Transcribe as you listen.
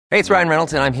Hey, it's Ryan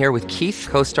Reynolds, and I'm here with Keith,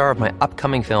 co-star of my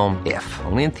upcoming film, If,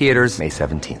 only in theaters May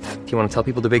 17th. Do you want to tell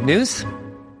people the big news?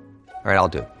 All right, I'll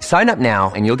do it. Sign up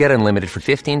now and you'll get unlimited for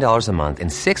 $15 a month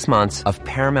and 6 months of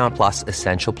Paramount Plus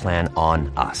Essential Plan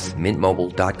on us.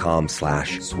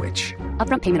 MintMobile.com/switch.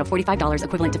 Upfront payment of $45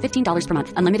 equivalent to $15 per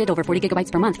month. Unlimited over 40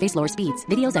 gigabytes per month. Face lower speeds.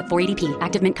 Videos at 480p.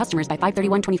 Active Mint customers by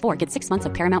 531.24 get 6 months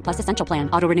of Paramount Plus Essential Plan.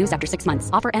 Auto renews after 6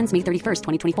 months. Offer ends May 31st,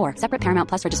 2024. Separate Paramount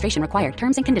Plus registration required.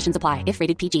 Terms and conditions apply if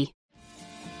rated PG.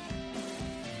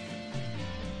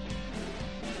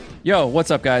 Yo, what's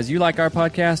up, guys? You like our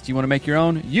podcast? You want to make your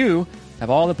own? You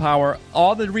have all the power,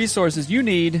 all the resources you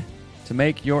need to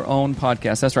make your own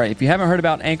podcast. That's right. If you haven't heard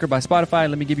about Anchor by Spotify,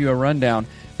 let me give you a rundown.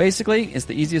 Basically, it's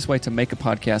the easiest way to make a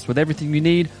podcast with everything you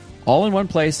need all in one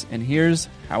place, and here's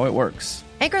how it works.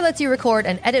 Anchor lets you record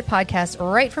and edit podcasts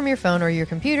right from your phone or your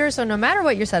computer, so no matter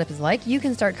what your setup is like, you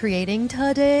can start creating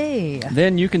today.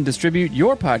 Then you can distribute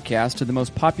your podcast to the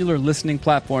most popular listening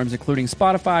platforms, including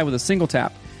Spotify, with a single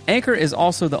tap. Anchor is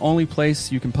also the only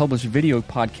place you can publish video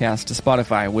podcasts to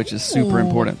Spotify, which is super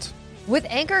important. With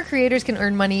Anchor, creators can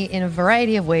earn money in a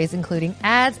variety of ways, including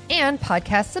ads and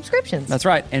podcast subscriptions. That's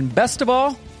right. And best of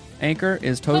all, Anchor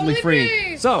is totally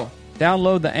free. So,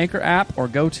 download the Anchor app or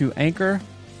go to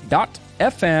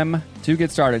anchor.fm to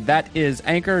get started. That is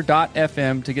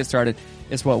anchor.fm to get started.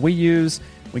 It's what we use.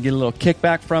 We get a little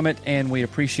kickback from it, and we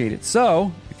appreciate it.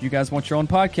 So, if you guys want your own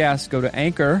podcast, go to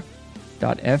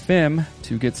anchor.fm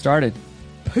to get started.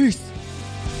 Peace.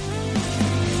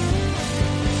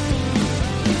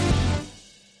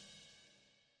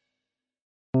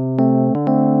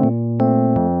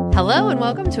 Hello and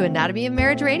welcome to Anatomy of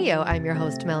Marriage Radio. I'm your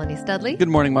host, Melanie Studley. Good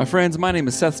morning, my friends. My name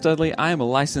is Seth Studley. I am a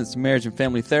licensed marriage and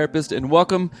family therapist, and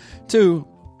welcome to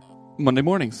Monday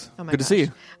Mornings. Good to see you.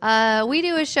 We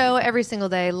do a show every single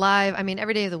day, live,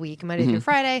 every day of the week, Monday through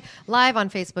Friday, live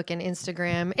on Facebook and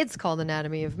Instagram. It's called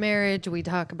Anatomy of Marriage. We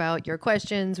talk about your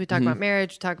questions. We talk about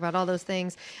marriage. We talk about all those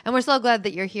things. And we're so glad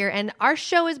that you're here. And our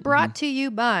show is brought to you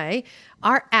by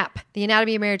our app, the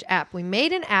Anatomy of Marriage app. We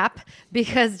made an app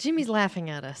because Jimmy's laughing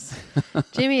at us.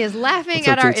 Jimmy is laughing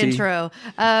at our intro.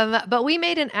 But we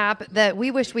made an app that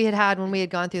we wish we had when we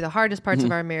had gone through the hardest parts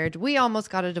of our marriage. We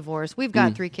almost got a divorce. We've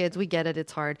got 3 kids. We get it.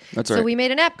 It's hard. That's right. So we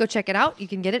made an app. Go check it out. You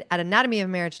can get it at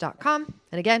anatomyofmarriage.com.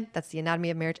 And again, that's the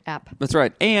Anatomy of Marriage app. That's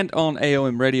right. And on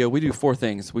AOM Radio, we do 4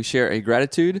 things. We share a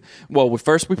gratitude. Well,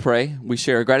 first we pray. We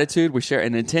share a gratitude. We share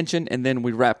an intention. And then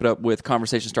we wrap it up with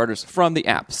conversation starters from the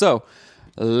app. So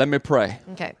let me pray.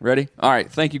 Okay. Ready? All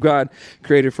right. Thank you, God,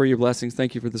 Creator, for your blessings.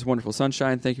 Thank you for this wonderful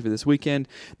sunshine. Thank you for this weekend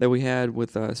that we had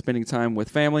with spending time with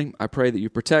family. I pray that you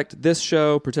protect this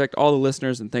show, protect all the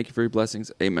listeners, and thank you for your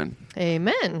blessings. Amen.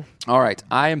 Amen. All right.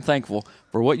 I am thankful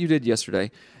for what you did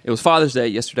yesterday. It was Father's Day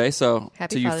yesterday, so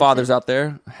happy to you Father's fathers Day. Out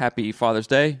there, happy Father's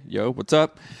Day. Yo, what's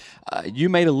up? You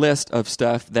made a list of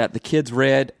stuff that the kids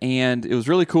read, and it was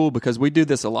really cool because we do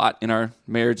this a lot in our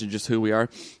marriage and just who we are.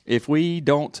 If we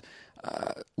don't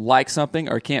like something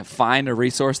or can't find a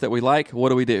resource that we like, what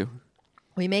do?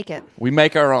 We make it. We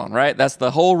make our own, right? That's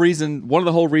the whole reason, one of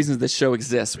the whole reasons this show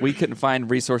exists. We couldn't find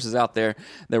resources out there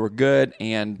that were good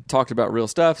and talked about real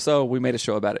stuff, so we made a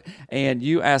show about it. And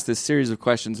you asked this series of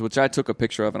questions, which I took a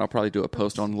picture of, and I'll probably do a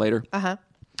post on later.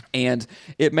 And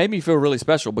it made me feel really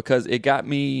special because it got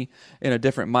me in a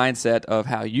different mindset of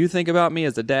how you think about me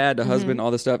as a dad, a husband, all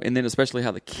this stuff, and then especially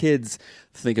how the kids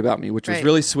think about me, which was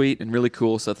really sweet and really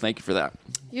cool. So thank you for that.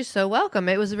 You're so welcome.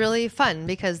 It was really fun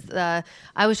because I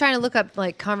was trying to look up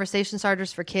like conversation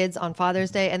starters for kids on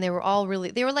Father's Day, and they were all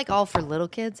for little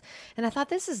kids. And I thought,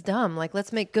 this is dumb. Like,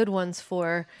 let's make good ones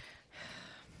for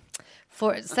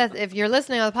Seth. If you're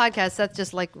listening on the podcast, Seth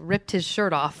just like ripped his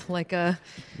shirt off like a...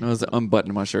 No, it was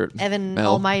unbuttoned my shirt. Evan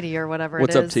Almighty or whatever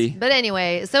What's it is. What's up, T? But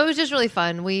anyway, so it was just really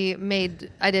fun.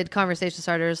 I did conversation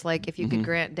starters like, if you could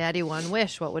grant Daddy one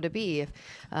wish, what would it be? If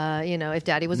if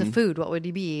Daddy was a food, what would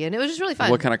he be? And it was just really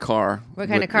fun. What kind of car? What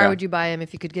kind of car would you buy him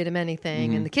if you could get him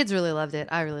anything? And the kids really loved it.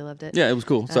 I really loved it. Yeah, it was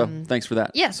cool. So thanks for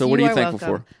that. Yes. So what are you thankful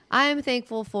for? I'm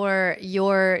thankful for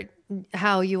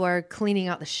how you are cleaning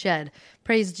out the shed.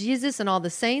 Praise Jesus and all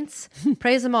the saints.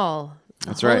 Praise them all.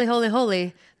 That's holy, right. Holy,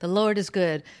 holy. The Lord is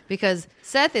good. Because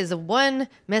Seth is one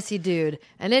messy dude,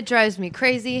 and it drives me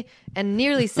crazy. And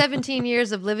nearly 16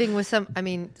 years of living with someone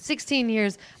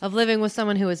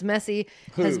who is messy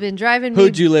has been driving me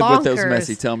Who'd you live bonkers. with those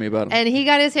messy? Tell me about them. And he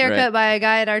got his hair cut by a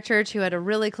guy at our church who had a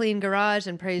really clean garage,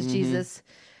 and praise Jesus,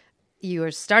 you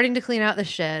are starting to clean out the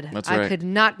shed. That's right. I could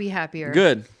not be happier.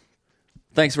 Good.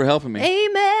 Thanks for helping me.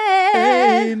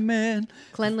 Amen. Amen.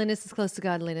 Cleanliness is close to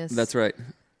godliness. That's right.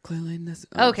 cleanliness.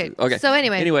 Okay. So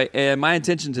anyway, my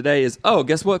intention today is,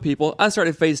 guess what, people? I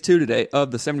started phase 2 today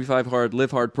of the 75 Hard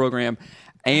Live Hard program,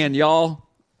 and y'all,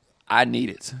 I need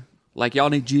it. Like y'all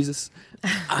need Jesus.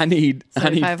 I need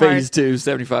phase 2,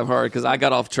 75 Hard, because I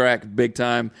got off track big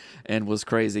time and was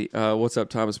crazy. What's up,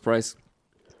 Thomas Price?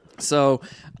 So,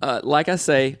 like I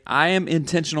say, I am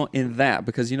intentional in that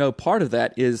because, part of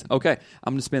that is, okay,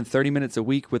 I'm going to spend 30 minutes a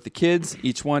week with the kids,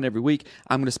 each one every week.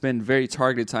 I'm going to spend very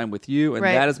targeted time with you, and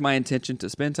that is my intention, to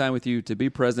spend time with you, to be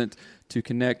present, to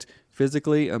connect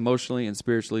physically, emotionally, and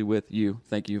spiritually with you.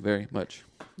 Thank you very much.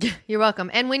 You're welcome.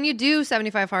 And when you do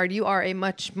 75 Hard, you are a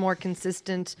much more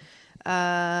consistent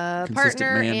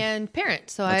partner man. And parent.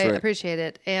 So I appreciate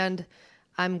it. And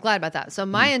I'm glad about that. So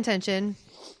my intention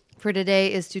for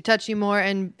today is to touch you more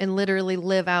and literally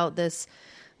live out this,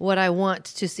 what I want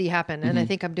to see happen. And I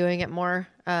think I'm doing it more.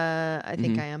 I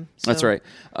think I am. So. That's right.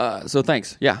 So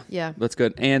thanks. Yeah. That's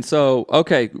good. And so,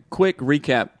 okay, quick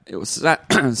recap. It was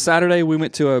Saturday. We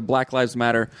went to a Black Lives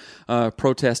Matter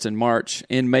protest and march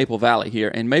in Maple Valley here.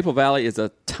 And Maple Valley is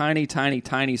a tiny, tiny,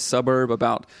 tiny suburb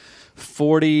about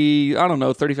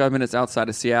 35 minutes outside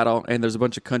of Seattle, and there's a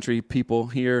bunch of country people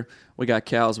here. We got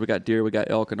cows, we got deer, we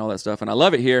got elk, and all that stuff, and I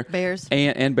love it here. Bears.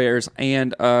 And bears.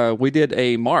 And we did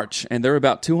a march, and there were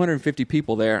about 250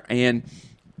 people there, and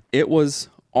it was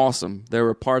awesome. There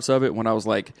were parts of it when I was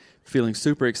like feeling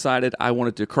super excited. I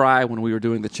wanted to cry when we were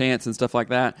doing the chants and stuff like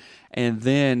that, and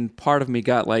then part of me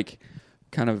got like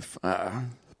kind of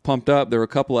pumped up. There were a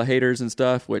couple of haters and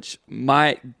stuff, which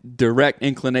my direct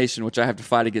inclination, which I have to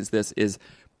fight against this, is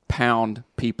pound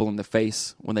people in the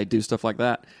face when they do stuff like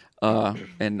that.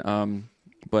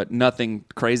 But nothing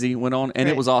crazy went on, and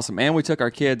it was awesome. And we took our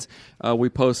kids. We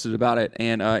posted about it,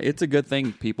 and it's a good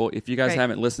thing, people. If you guys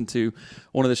haven't listened to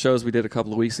one of the shows we did a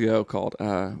couple of weeks ago called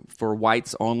For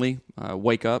Whites Only,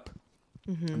 Wake Up,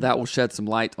 that will shed some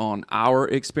light on our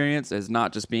experience as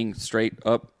not just being straight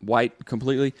up white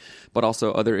completely, but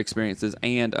also other experiences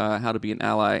and how to be an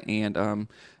ally. And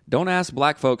don't ask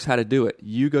black folks how to do it.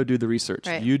 You go do the research.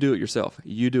 Right. You do it yourself.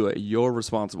 You do it. You're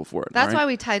responsible for it. That's why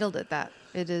we titled it that.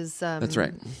 It is. That's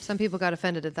right. Some people got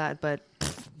offended at that, but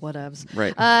whatevs.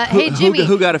 Right. Hey, Jimmy.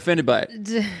 Who got offended by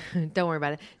it? Don't worry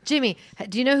about it. Jimmy,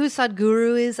 do you know who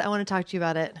Sadhguru is? I want to talk to you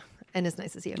about it. And it's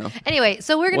nice to see you. No. Anyway,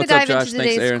 so we're going to dive into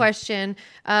today's question.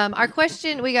 Our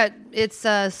question, it's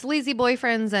sleazy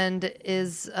boyfriends and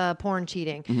is porn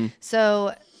cheating.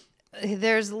 So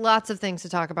there's lots of things to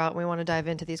talk about. We want to dive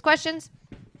into these questions.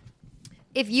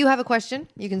 If you have a question,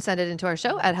 you can send it into our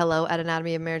show at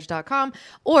hello@anatomyofmarriage.com,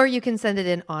 or you can send it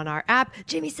in on our app.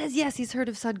 Jimmy says yes, he's heard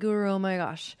of Sadhguru. Oh my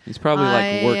gosh. He's probably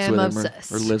works with him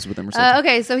or lives with him or something.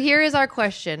 Okay, so here is our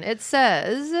question. It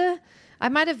says... I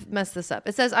might have messed this up.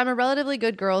 It says, I'm a relatively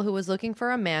good girl who was looking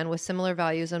for a man with similar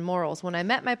values and morals. When I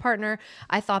met my partner,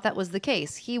 I thought that was the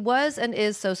case. He was and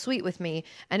is so sweet with me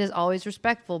and is always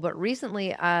respectful. But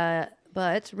recently,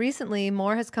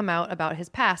 more has come out about his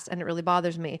past, and it really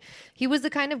bothers me. He was the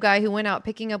kind of guy who went out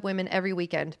picking up women every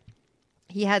weekend.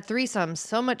 He had threesomes,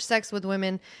 so much sex with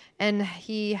women, and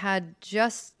he had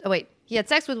sex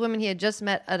with women he had just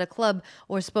met at a club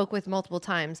or spoke with multiple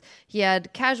times. He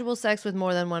had casual sex with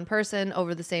more than one person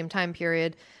over the same time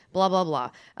period, blah, blah,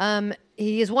 blah.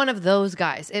 He is one of those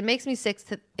guys. It makes me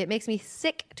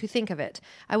sick to think of it.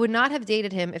 I would not have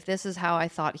dated him if this is how I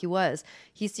thought he was.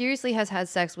 He seriously has had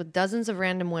sex with dozens of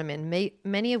random women,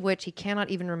 many of which he cannot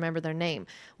even remember their name,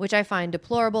 which I find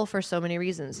deplorable for so many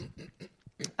reasons.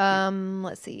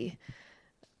 Let's see.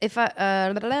 If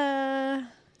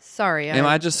sorry. Am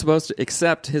I just supposed to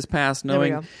accept his past,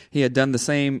 knowing he had done the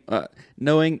same,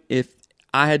 knowing if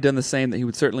I had done the same, that he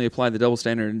would certainly apply the double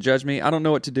standard and judge me? I don't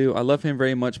know what to do. I love him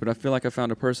very much, but I feel like I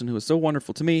found a person who is so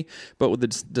wonderful to me, but with a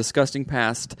disgusting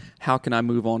past. How can I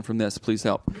move on from this? Please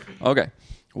help. Okay.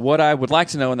 What I would like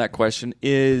to know in that question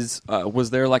is,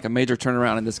 was there like a major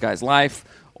turnaround in this guy's life?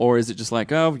 Or is it just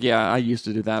like, oh, yeah, I used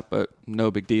to do that, but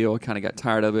no big deal. I kind of got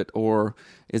tired of it. Or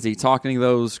is he talking to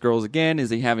those girls again?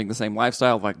 Is he having the same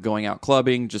lifestyle of like going out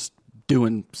clubbing, just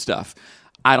doing stuff?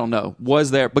 I don't know.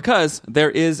 Because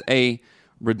there is a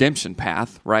redemption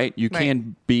path, right? You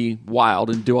can be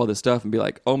wild and do all this stuff and be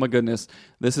like, oh my goodness,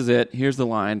 this is it. Here's the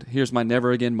line. Here's my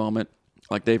never again moment,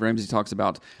 like Dave Ramsey talks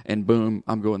about, and boom,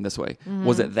 I'm going this way. Mm-hmm.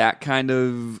 Was it that kind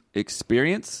of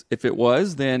experience? If it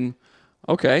was, then...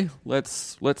 okay,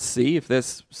 let's see if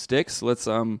this sticks. Let's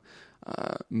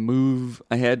move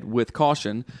ahead with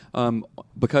caution.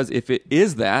 Because if it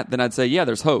is that, then I'd say, yeah,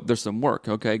 there's hope. There's some work.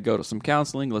 Okay, go to some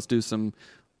counseling. Let's do some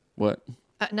what?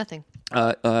 Nothing.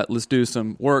 Let's do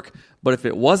some work. But if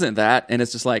it wasn't that, and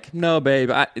it's just like, no, babe,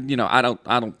 I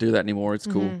don't do that anymore. It's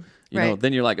cool. You know,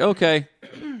 then you're like, okay,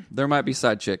 There might be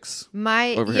side chicks.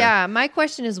 My over here. My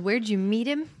question is, where'd you meet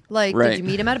him? Like, Right. did you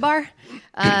meet him at a bar?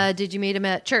 Did you meet him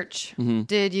at church? Mm-hmm.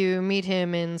 Did you meet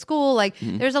him in school? Like,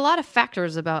 there's a lot of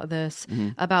factors about this, Mm-hmm.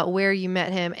 about where you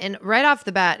met him. And right off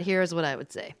the bat, here's what I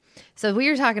would say. So we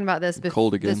were talking about this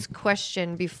Cold again. this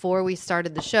question before we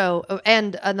started the show,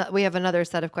 and we have another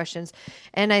set of questions.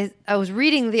 And I was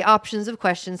reading the options of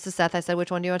questions to Seth. I said,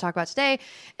 which one do you want to talk about today?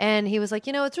 And he was like,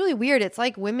 it's really weird. It's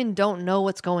like women don't know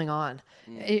what's going on.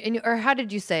 Or how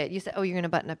did you say it? You said, you're going to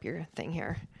button up your thing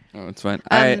here. Oh, it's fine.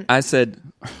 I said,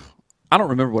 I don't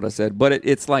remember what I said, but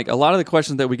it's like a lot of the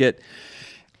questions that we get.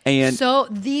 And So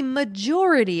the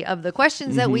majority of the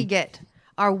questions that we get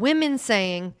are women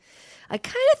saying, I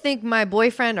kind of think my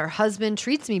boyfriend or husband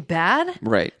treats me bad.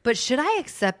 Right. But should I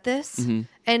accept this?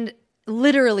 And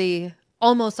literally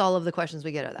almost all of the questions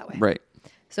we get are that way. right.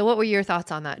 So what were your thoughts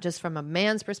on that, just from a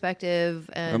man's perspective?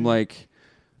 And I'm like,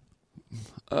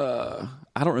 I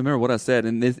don't remember what I said.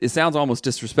 And it sounds almost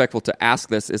disrespectful to ask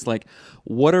this. It's like,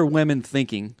 what are women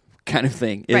thinking kind of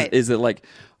thing? Right. Is it like,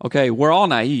 okay, we're all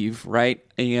naive, right?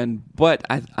 But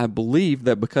I believe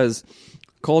that because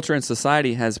culture and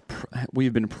society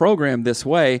we've been programmed this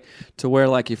way to where,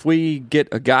 like, if we get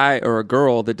a guy or a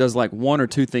girl that does like one or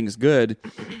two things good,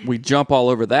 we jump all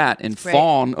over that and Right.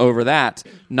 fawn over that,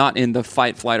 not in the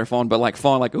fight, flight, or fawn, but like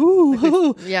fawn, like,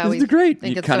 ooh, yeah, this we is great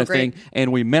think it's kind so of thing. great.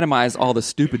 And we minimize all the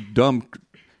stupid, dumb,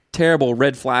 terrible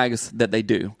red flags that they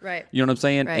do. Right. You know what I'm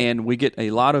saying? Right. And we get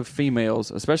a lot of females,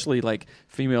 especially like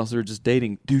females that are just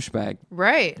dating douchebag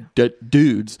Right.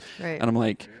 dudes. Right. And I'm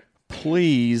like,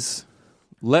 please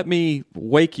let me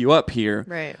wake you up here.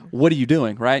 Right. What are you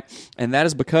doing? Right. And that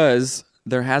is because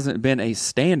there hasn't been a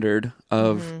standard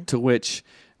of to which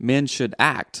men should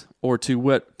act or to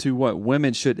what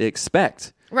women should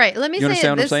expect. Right. Let me You say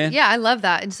understand what I'm this. saying? Yeah, I love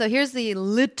that. And so here's the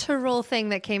literal thing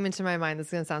that came into my mind. This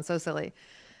is going to sound so silly.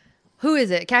 Who is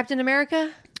it? Captain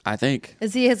America? I think.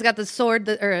 Is he has got the sword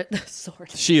or the sword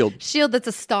Shield. shield that's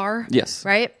a star? Yes.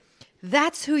 Right?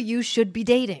 That's who you should be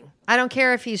dating. I don't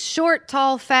care if he's short,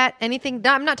 tall, fat, anything.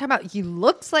 I'm not talking about he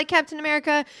looks like Captain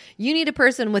America. You need a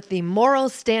person with the moral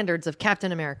standards of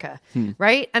Captain America,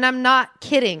 right? And I'm not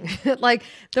kidding. Like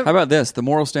How about this? The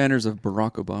moral standards of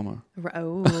Barack Obama.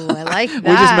 oh, I like that. We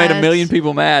just made a million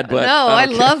people mad, but no, I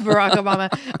don't care. love Barack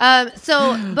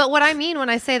Obama. But what I mean when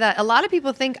I say that, a lot of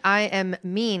people think I am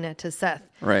mean to Seth.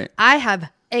 Right. I have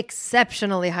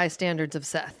exceptionally high standards of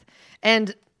Seth.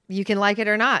 And you can like it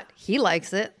or not. He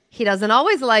likes it. He doesn't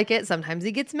always like it. Sometimes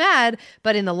he gets mad,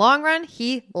 but in the long run,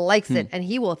 he likes it, and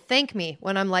he will thank me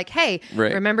when I'm like, "Hey,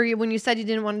 Right. remember when you said you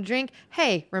didn't want to drink?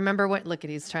 Hey, remember what? Look at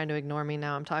he's trying to ignore me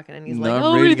now. I'm talking, and he's No, like, I'm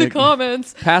 "Oh, read reading the it.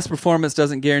 comments." Past performance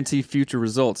doesn't guarantee future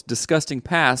results. Disgusting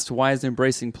past, why is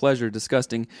embracing pleasure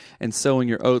disgusting and sowing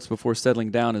your oats before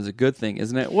settling down is a good thing,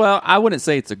 isn't it? Well, I wouldn't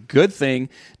say it's a good thing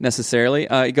necessarily.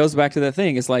 It goes back to that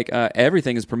thing. It's like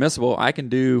everything is permissible. I can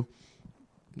do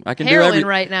Heroin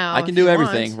right now, I can if do you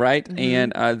everything, want. right?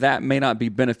 And that may not be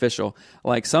beneficial.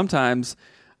 Like sometimes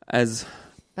as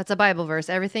That's a Bible verse.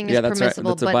 Everything is Yeah, that's right.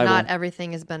 permissible, That's a but Bible. not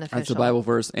everything is beneficial. That's a Bible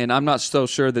verse, and I'm not so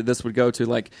sure that this would go to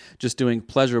like just doing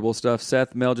pleasurable stuff.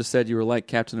 Seth, Mel just said you were like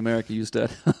Captain America. You said,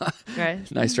 Right.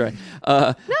 nice try.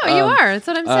 No, you are. That's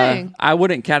what I'm saying. I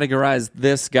wouldn't categorize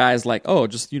this guy as like, oh,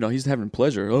 just he's having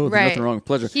pleasure. Oh, there's Right. nothing wrong with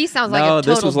pleasure. He sounds like No, a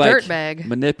this total was like dirtbag.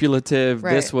 manipulative.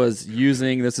 Right. This was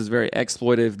using. This is very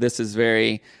exploitive. This is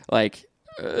very like.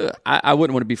 I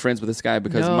wouldn't want to be friends with this guy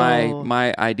because No.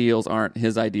 my ideals aren't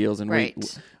his ideals, and Right.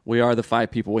 we are the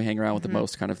 5 people we hang around with the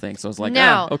most, kind of thing. So it's like,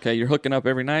 Now- okay, you're hooking up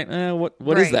every night. What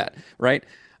is Right. that, right?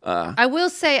 I will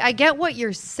say, I get what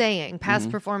you're saying. Past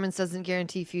Mm-hmm. performance doesn't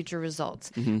guarantee future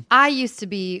results. I used to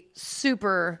be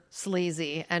super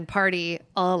sleazy and party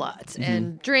a lot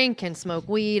and drink and smoke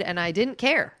weed, and I didn't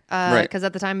care Right. because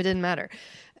at the time it didn't matter.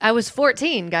 I was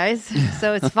 14, guys,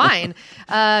 so it's fine.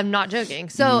 I'm not joking.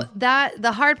 So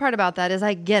the hard part about that is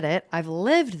I get it. I've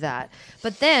lived that.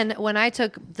 But then when I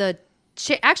took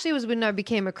actually it was when I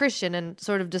became a Christian and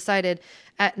sort of decided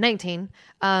at 19,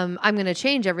 I'm going to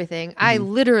change everything. I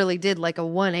literally did like a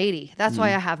 180. That's why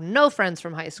I have no friends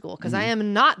from high school because I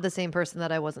am not the same person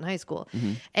that I was in high school.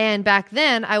 And back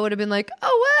then I would have been like,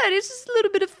 oh, what? It's just a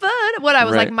little bit of fun. What I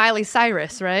was like Right. Miley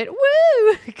Cyrus, right?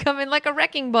 Woo! Coming like a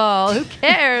wrecking ball. Who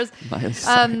cares? Miley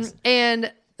Cyrus.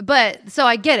 But so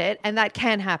I get it, and that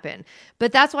can happen.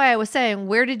 But that's why I was saying,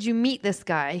 where did you meet this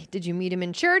guy? Did you meet him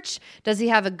in church? Does he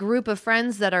have a group of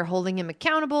friends that are holding him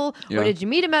accountable? Yeah. Or did you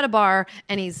meet him at a bar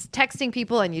and he's texting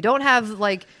people and you don't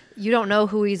know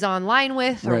who he's online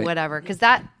with or Right. whatever? Because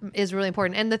that is really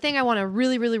important. And the thing I want to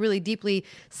really, really, really deeply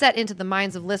set into the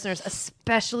minds of listeners,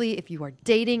 especially if you are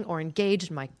dating or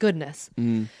engaged, my goodness.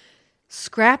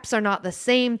 scraps are not the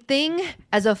same thing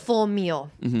as a full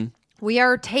meal. We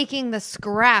are taking the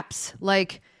scraps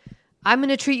like, I'm going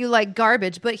to treat you like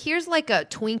garbage, but here's like a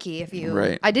Twinkie if you,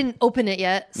 Right. I didn't open it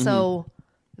yet, so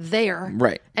there.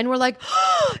 Right. And we're like,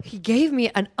 oh, he gave me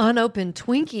an unopened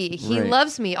Twinkie. He Right.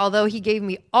 loves me, although he gave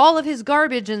me all of his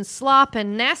garbage and slop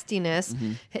and nastiness.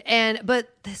 But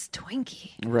this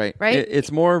Twinkie. Right. Right?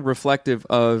 It's more reflective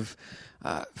of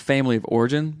family of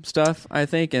origin stuff, I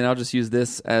think. And I'll just use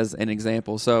this as an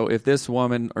example. So if this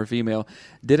woman or female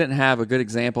didn't have a good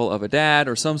example of a dad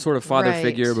or some sort of father Right.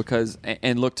 figure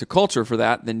and look to culture for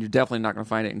that, then you're definitely not going to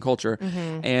find it in culture.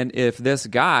 And if this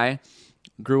guy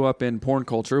grew up in porn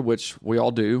culture, which we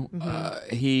all do,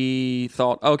 he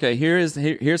thought, okay,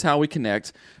 here's how we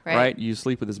connect, right? You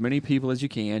sleep with as many people as you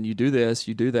can. You do this,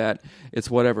 you do that.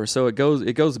 It's whatever. So it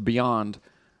goes beyond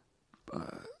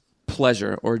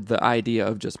pleasure or the idea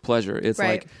of just pleasure. It's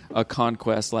Right. like a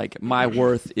conquest, like my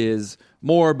worth is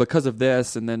more because of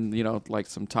this, and then, like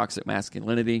some toxic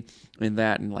masculinity in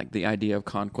that, and like the idea of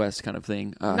conquest kind of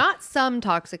thing. Not some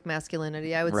toxic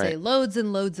masculinity. I would say Right. loads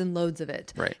and loads and loads of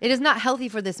it. Right. It is not healthy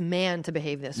for this man to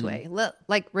behave this way.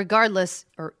 Like regardless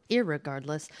or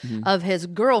irregardless of his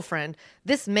girlfriend,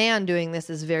 this man doing this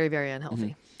is very, very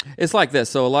unhealthy. It's like this.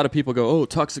 So a lot of people go, oh,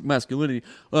 toxic masculinity,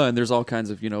 and there's all kinds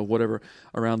of, whatever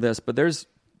around this. But there's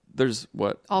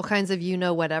what? All kinds of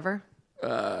whatever.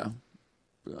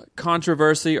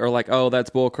 Controversy, or like, oh, that's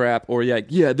bull crap, or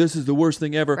yeah, this is the worst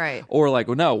thing ever. Right. Or like,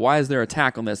 well, no, why is there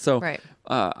attack on this? So Right.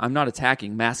 I'm not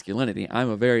attacking masculinity. I'm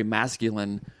a very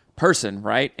masculine person,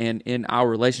 right? And in our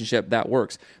relationship, that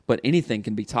works. But anything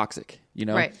can be toxic,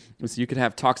 Right. So you could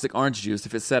have toxic orange juice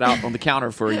if it's set out on the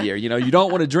counter for a year. You don't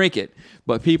want to drink it,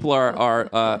 but people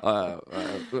are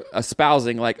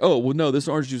espousing like, oh, well, no, this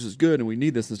orange juice is good and we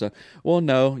need this and stuff. Well,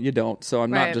 no, you don't. So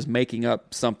I'm Right. not just making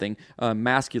up something.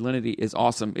 Masculinity is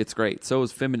awesome. It's great. So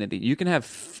is femininity. You can have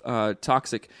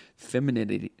toxic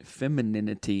femininity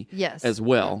Yes. as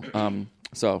well.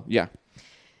 So yeah.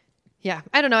 Yeah,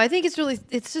 I don't know. I think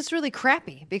it's just really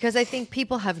crappy because I think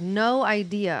people have no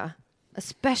idea,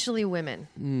 especially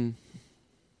women,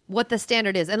 what the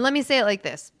standard is. And let me say it like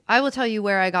this. I will tell you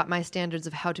where I got my standards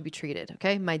of how to be treated,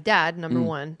 okay? My dad, number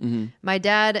one. My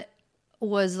dad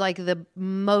was like the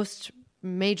most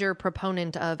major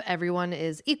proponent of everyone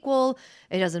is equal.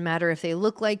 It doesn't matter if they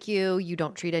look like you. You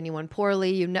don't treat anyone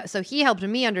poorly. So he helped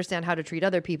me understand how to treat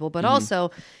other people. But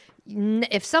also,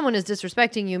 if someone is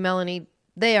disrespecting you, Melanie,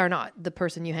 they are not the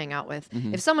person you hang out with.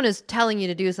 If someone is telling you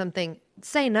to do something,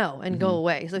 say no and go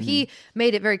away. So he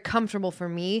made it very comfortable for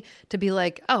me to be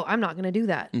like, oh, I'm not going to do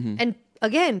that. And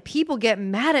again, people get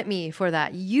mad at me for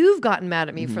that. You've gotten mad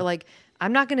at me for like,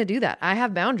 I'm not going to do that. I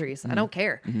have boundaries. I don't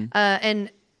care. And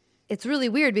it's really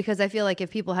weird because I feel like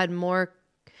if people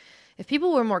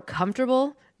were more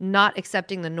comfortable not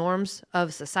accepting the norms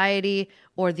of society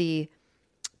or the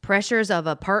pressures of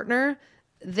a partner,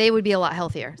 they would be a lot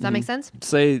healthier. Does that make sense?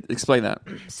 Explain that.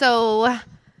 So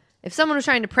if someone was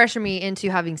trying to pressure me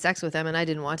into having sex with them and I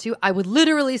didn't want to, I would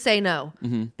literally say no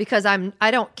because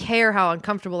I don't care how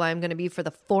uncomfortable I'm going to be for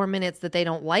the 4 minutes that they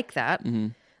don't like that.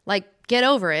 Like, get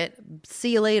over it.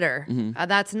 See you later.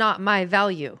 That's not my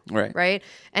value. Right.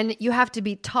 And you have to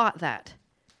be taught that.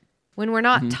 When we're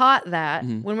not taught that,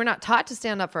 when we're not taught to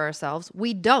stand up for ourselves,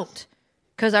 we don't.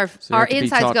 Because our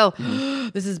insides go,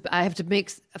 I have to make,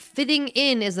 fitting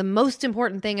in is the most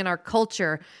important thing in our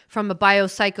culture from a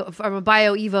evo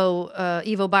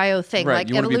bio thing, Right. like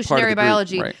You wanna be part of evolutionary the group.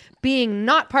 biology. Right. Being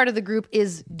not part of the group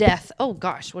is death. Oh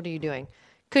gosh, what are you doing?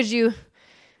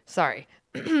 Sorry.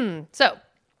 So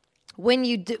when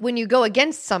you go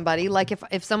against somebody, like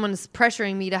if someone's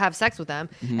pressuring me to have sex with them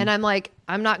and I'm like,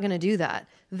 I'm not going to do that.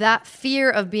 That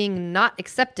fear of being not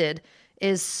accepted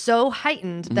is so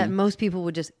heightened that most people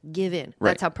would just give in.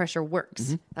 Right. That's how pressure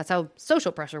works. That's how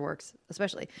social pressure works,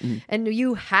 especially. And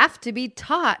you have to be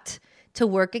taught to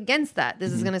work against that.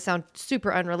 This is going to sound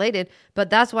super unrelated, but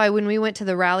that's why when we went to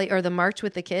the rally or the march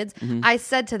with the kids, I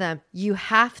said to them, you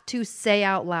have to say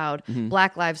out loud,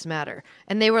 Black Lives Matter.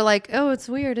 And they were like, oh, it's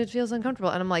weird. It feels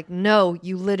uncomfortable. And I'm like, no,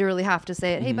 you literally have to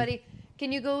say it. Hey, buddy,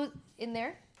 can you go in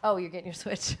there? Oh, you're getting your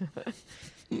Switch.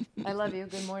 I love you.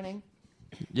 Good morning.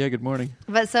 Yeah, good morning.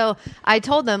 But so I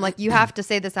told them, like, you have to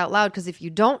say this out loud because if you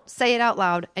don't say it out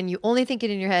loud and you only think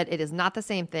it in your head, it is not the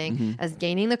same thing as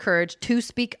gaining the courage to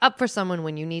speak up for someone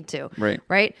when you need to.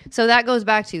 Right? So that goes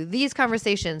back to these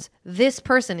conversations. This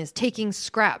person is taking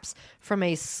scraps from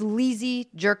a sleazy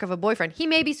jerk of a boyfriend. He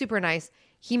may be super nice.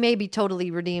 He may be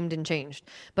totally redeemed and changed.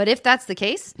 But if that's the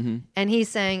case, and he's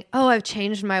saying, oh, I've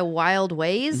changed my wild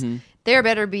ways, there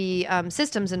better be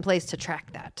systems in place to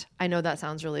track that. I know that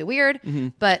sounds really weird,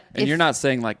 but And you're not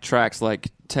saying like tracks like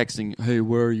texting, "Hey,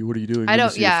 where are you? What are you doing?" I Let me don't.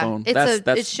 see your Yeah, phone.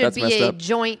 it should that's be messed a up.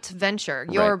 joint venture.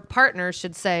 Your Right. partner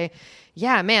should say,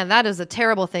 "Yeah, man, that is a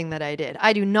terrible thing that I did.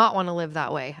 I do not want to live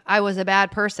that way. I was a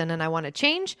bad person, and I want to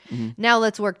change. Now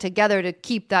let's work together to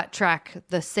keep that track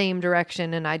the same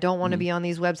direction. And I don't want to be on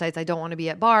these websites. I don't want to be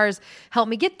at bars. Help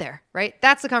me get there." Right?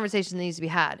 That's the conversation that needs to be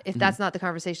had. If that's not the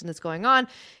conversation that's going on,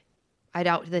 I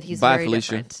doubt that he's Bye, very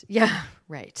Felicia. different. Yeah,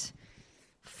 right.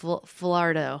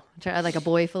 Filardo, like a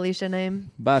boy Felicia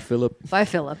name. Bye, Philip. By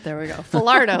Philip. There we go.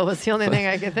 Filardo was the only thing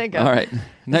I could think of. All right.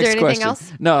 Next there anything question.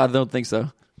 else? No, I don't think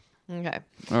so. Okay.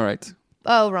 All right.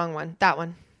 Oh, wrong one. That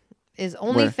one is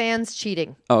OnlyFans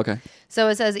cheating. Oh, okay. So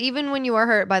it says, even when you are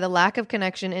hurt by the lack of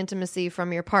connection, intimacy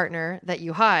from your partner that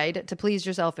you hide to please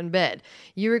yourself in bed,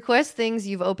 you request things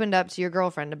you've opened up to your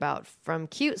girlfriend about, from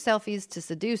cute selfies to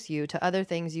seduce you to other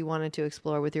things you wanted to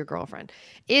explore with your girlfriend.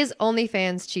 Is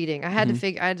OnlyFans cheating? I had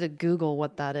I had to Google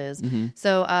what that is.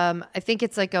 So I think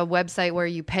it's like a website where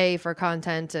you pay for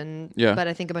content, but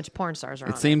I think a bunch of porn stars are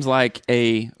on It seems like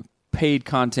a paid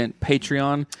content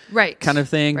Patreon Right. kind of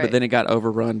thing, Right. but then it got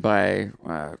overrun by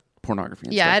pornography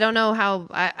and Yeah, stuff. I don't know how.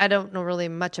 I don't know really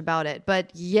much about it,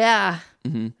 but yeah,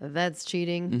 that's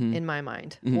cheating in my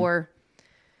mind. Or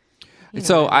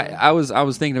So I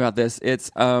was thinking about this. It's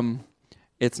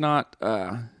not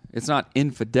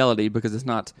infidelity because it's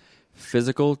not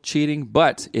physical cheating.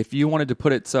 But if you wanted to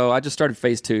put it, so I just started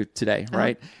phase 2 today,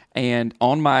 right? And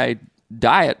on my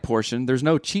diet portion, there's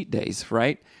no cheat days,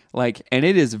 right? Like, and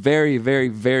it is very, very,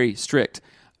 very strict.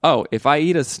 Oh, if I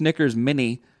eat a Snickers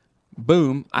mini,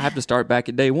 boom, I have to start back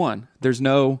at day 1. There's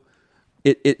no.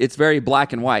 It's very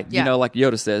black and white. Yeah. You know, like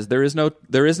Yoda says, there is no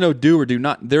do or do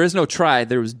not. There is no try.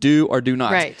 There was do or do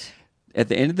not. Right. At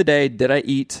the end of the day, did I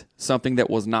eat something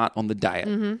that was not on the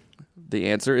diet? The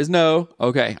answer is no.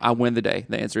 Okay, I win the day.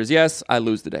 The answer is yes, I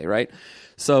lose the day, right?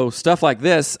 So stuff like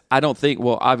this, I don't think,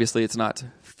 well, obviously it's not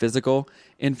physical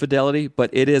infidelity, but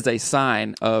it is a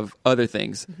sign of other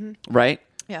things, right?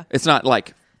 Yeah. It's not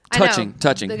like I know.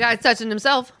 touching. The guy's touching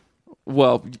himself.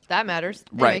 Well, That matters.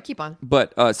 Anyway, right. keep on.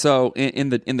 But so in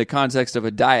the context of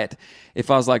a diet, if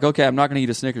I was like, okay, I'm not going to eat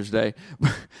a Snickers today,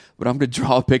 but I'm going to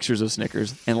draw pictures of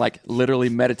Snickers and like literally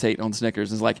meditate on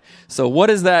Snickers. It's like, so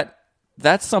what is that?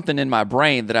 That's something in my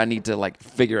brain that I need to like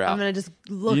figure out. I'm gonna just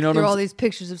look You know what through I'm all s- these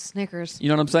pictures of Snickers. You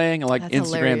know what I'm saying? Like That's Instagram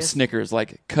hilarious. Snickers,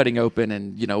 like cutting open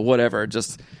and whatever.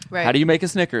 Just Right. how do you make a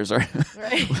Snickers or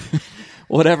Right.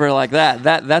 whatever like that.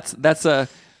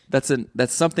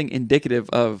 That's something indicative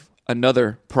of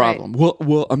another problem.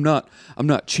 Well, I'm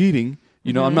not cheating.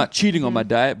 I'm not cheating on my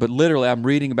diet, but literally I'm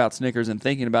reading about Snickers and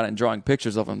thinking about it and drawing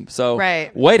pictures of them. So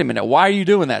Right. wait a minute, why are you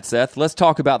doing that, Seth? Let's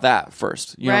talk about that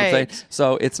first. You know what I'm Right. saying?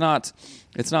 So it's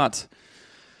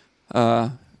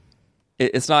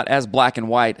not as black and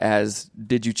white as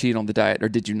did you cheat on the diet or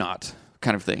did you not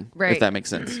kind of thing. Right. If that makes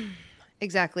sense.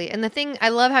 Exactly. And the thing, I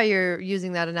love how you're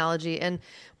using that analogy. And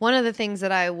one of the things that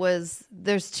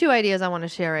there's 2 ideas I want to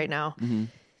share right now.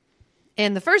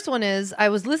 And the first one is, I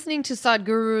was listening to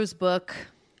Sadhguru's book,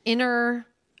 Inner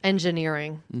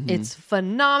Engineering. It's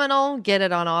phenomenal. Get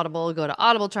it on Audible. Go to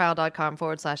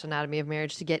audibletrial.com/anatomy of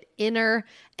marriage to get Inner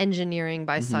Engineering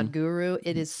by Sadhguru.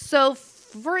 It is so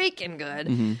freaking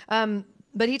good.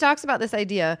 But he talks about this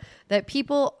idea that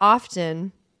people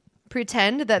often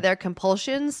pretend that their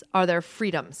compulsions are their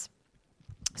freedoms.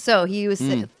 So he was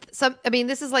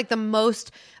this is like the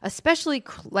most, especially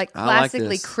like I like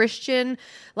classically this. Christian,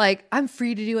 like I'm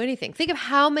free to do anything. Think of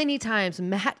how many times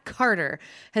Matt Carter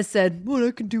has said, "Well,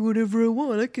 I can do whatever I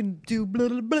want. I can do blah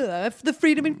blah blah. I have the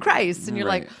freedom in Christ." And you're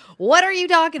Right. like, "What are you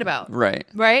talking about?" Right.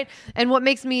 Right? And what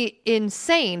makes me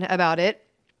insane about it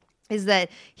is that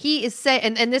he is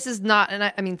saying, and this is not, and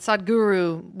I mean,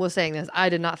 Sadhguru was saying this. I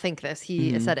did not think this.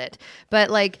 He said it. But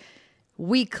like,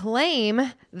 we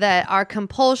claim that our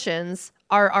compulsions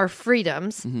are our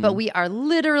freedoms, but we are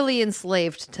literally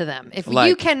enslaved to them. If you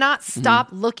Like- cannot stop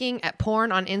looking at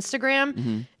porn on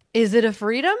Instagram, is it a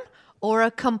freedom or a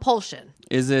compulsion?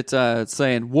 Is it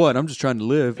saying, what? I'm just trying to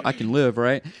live. I can live,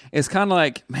 right? It's kind of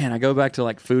like, man, I go back to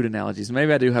like food analogies.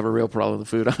 Maybe I do have a real problem with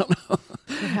food. I don't know.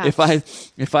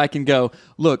 If I can go,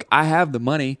 look, I have the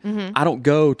money. I don't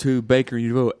go to Baker and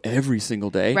Univo every single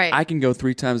day. Right. I can go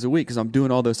 3 times a week because I'm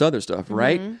doing all this other stuff,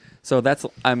 right? So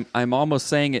I'm almost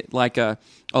saying it like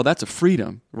that's a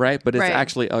freedom, right? But it's Right.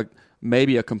 actually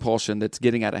maybe a compulsion that's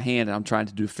getting out of hand, and I'm trying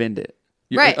to defend it.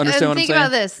 You Right. understand And what I'm think saying?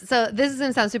 about this. So this is going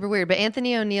to sound super weird, but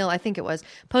Anthony O'Neill, I think it was,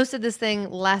 posted this thing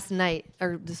last night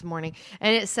or this morning,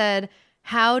 and it said,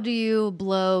 how do you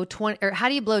blow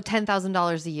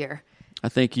 $10,000 a year? I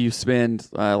think you spend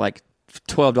like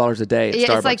 $12 a day at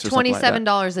Starbucks. It's like or something like that.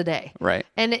 $27 a day. Right.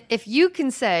 And if you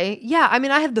can say, yeah, I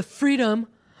mean, I have the freedom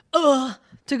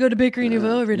to go to Bakery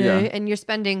Nouveau every day, and you're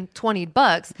spending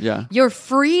 $20, Yeah. your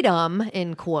freedom,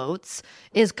 in quotes,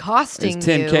 is costing It's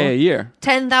 $10K a year.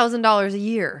 $10,000 a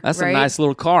year. That's right? a nice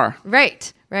little car.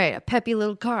 Right. A peppy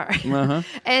little car. Uh-huh.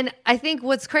 And I think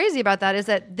what's crazy about that is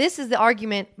that this is the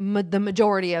argument the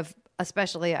majority of,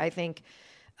 especially, I think,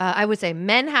 I would say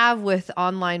men have with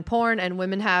online porn and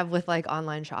women have with like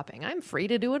online shopping. I'm free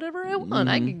to do whatever I want.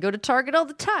 I can go to Target all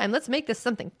the time. Let's make this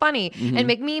something funny and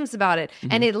make memes about it.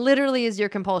 And it literally is your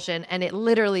compulsion, and it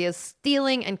literally is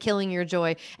stealing and killing your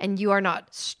joy. And you are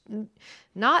not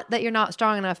that you're not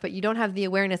strong enough, but you don't have the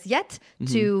awareness yet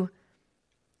to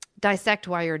dissect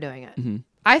why you're doing it.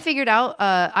 I figured out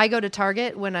I go to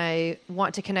Target when I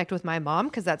want to connect with my mom,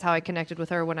 because that's how I connected with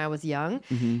her when I was young.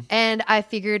 And I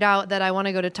figured out that I want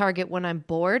to go to Target when I'm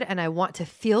bored and I want to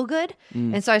feel good.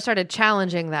 And so I started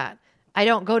challenging that. I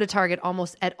don't go to Target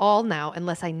almost at all now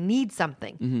unless I need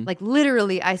something. Like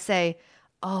literally I say,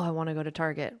 oh, I want to go to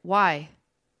Target. Why?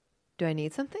 Do I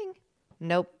need something?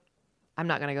 Nope. I'm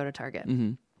not going to go to Target.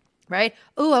 Right?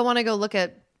 Oh, I want to go look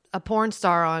at a porn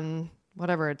star on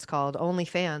whatever it's called,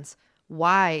 OnlyFans.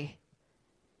 Why?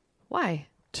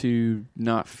 To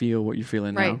not feel what you're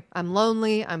feeling Right. now. I'm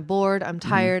lonely. I'm bored. I'm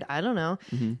tired. I don't know.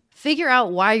 Figure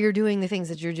out why you're doing the things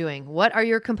that you're doing. What are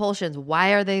your compulsions? Why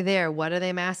are they there? What are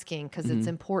they masking? Because it's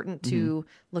important to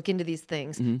look into these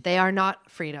things. They are not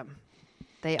freedom.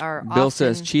 They are Bill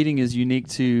says often- cheating is unique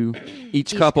to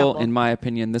each couple, in my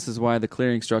opinion. This is why the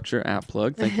clearing structure app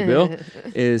plug, thank you, Bill,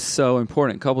 is so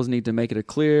important. Couples need to make it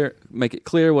clear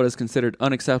what is considered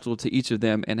unacceptable to each of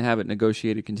them and have it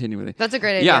negotiated continually. That's a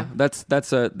great idea. Yeah,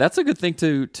 that's a good thing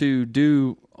to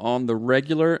do on the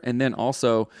regular, and then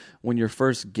also when you're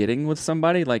first getting with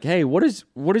somebody, like, hey, what is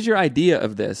your idea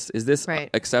of this? Is this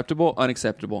acceptable,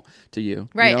 unacceptable to you?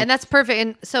 Right, You know? and that's perfect.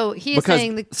 And so he's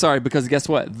saying because guess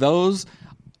what? Those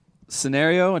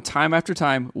scenario and time after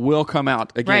time will come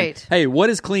out again. Right. Hey, what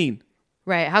is clean?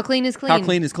 Right. How clean is clean? How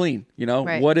clean is clean? You know,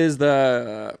 Right. what is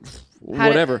the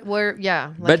whatever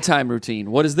bedtime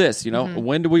routine? What is this? You know,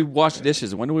 when do we wash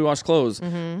dishes? When do we wash clothes?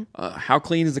 How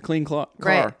clean is a clean car?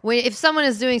 Right. If someone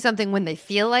is doing something when they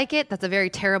feel like it, that's a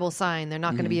very terrible sign. They're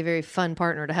not going to be a very fun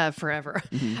partner to have forever.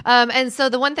 And so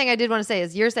the one thing I did want to say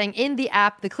is you're saying in the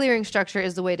app, the clearing structure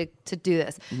is the way to do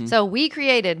this. So we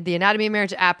created the Anatomy of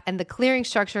Marriage app, and the clearing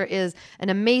structure is an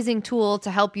amazing tool to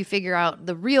help you figure out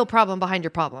the real problem behind your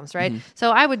problems, right?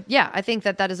 So I think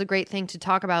that is a great thing to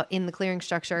talk about in the clearing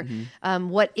structure.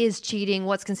 What is cheating?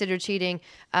 What's considered cheating?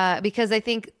 Because I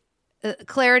think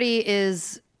clarity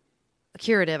is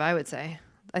curative, I would say.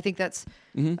 I think that's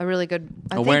a really good...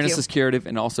 Awareness is curative,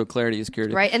 and also clarity is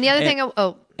curative. Right. And the other thing...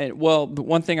 the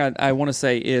one thing I want to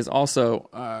say is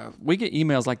also we get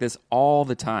emails like this all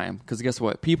the time, because guess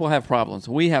what? People have problems.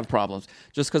 We have problems.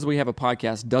 Just because we have a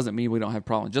podcast doesn't mean we don't have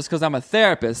problems. Just because I'm a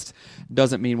therapist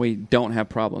doesn't mean we don't have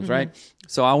problems, right?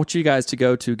 So I want you guys to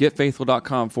go to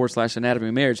getfaithful.com/anatomy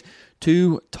of marriage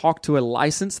to talk to a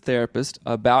licensed therapist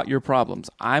about your problems.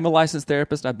 I'm a licensed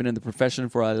therapist. I've been in the profession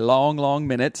for a long, long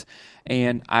minute,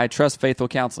 and I trust Faithful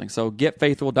Counseling. So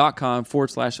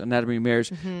getfaithful.com/anatomy of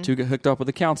marriage to get hooked up with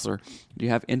a counselor. Do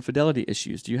you have infidelity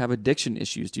issues? Do you have addiction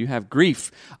issues? Do you have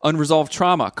grief, unresolved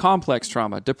trauma, complex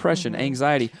trauma, depression,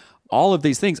 anxiety, all of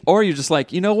these things? Or you're just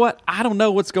like, you know what? I don't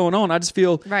know what's going on. I just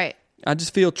feel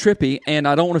trippy, and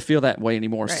I don't want to feel that way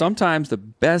anymore. Right. Sometimes the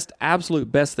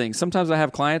absolute best thing, sometimes I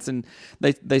have clients and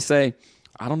they say,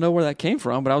 I don't know where that came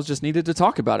from, but I was just needed to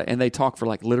talk about it. And they talk for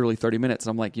like literally 30 minutes.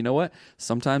 And I'm like, you know what?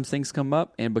 Sometimes things come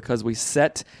up, and because we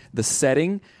set the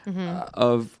setting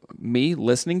of me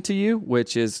listening to you,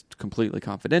 which is completely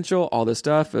confidential, all this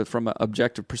stuff from an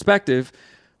objective perspective,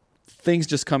 things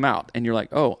just come out, and you're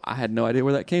like, oh, I had no idea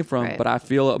where that came from, but I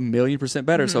feel 1,000,000%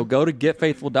 better. So go to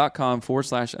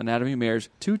getfaithful.com/anatomy of marriage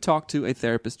to talk to a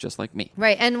therapist just like me.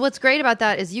 Right. And what's great about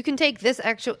that is you can take this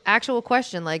actual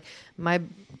question, like my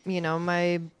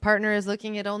partner is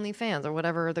looking at OnlyFans or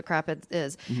whatever the crap it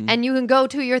is, and you can go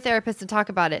to your therapist and talk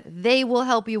about it. They will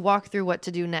help you walk through what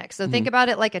to do next. So think about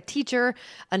it like a teacher,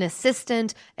 an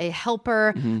assistant, a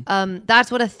helper.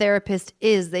 That's what a therapist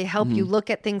is. They help you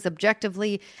look at things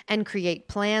objectively and create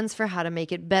plans for how to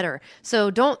make it better.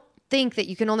 So don't think that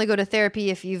you can only go to therapy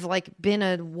if you've like been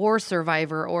a war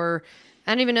survivor, or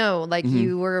I don't even know, like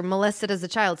you were molested as a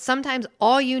child. Sometimes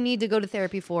all you need to go to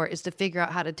therapy for is to figure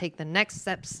out how to take the next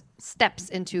steps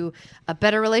into a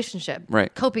better relationship,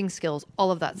 right? Coping skills,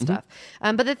 all of that stuff.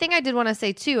 But the thing I did want to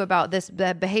say too about this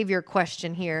behavior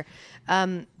question here,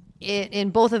 in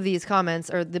both of these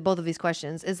comments or both of these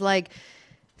questions, is like,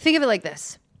 think of it like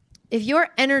this. if your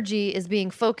energy is being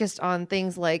focused on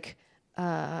things like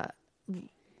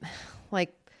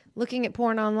looking at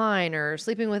porn online or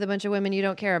sleeping with a bunch of women you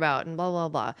don't care about and blah, blah,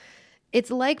 blah. It's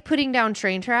like putting down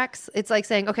train tracks. It's like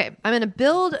saying, okay, I'm going to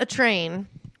build a train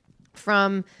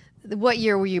from what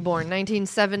year were you born?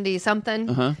 1970 something?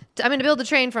 I'm going to build a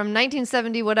train from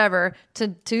 1970 whatever to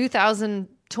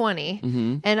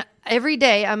 2020. And every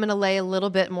day I'm going to lay a little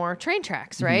bit more train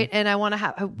tracks, right? And I want to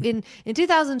have, in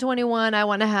 2021, I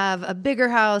want to have a bigger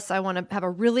house. I want to have a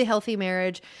really healthy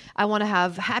marriage. I want to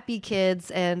have happy kids,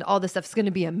 and all this stuff is going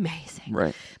to be amazing.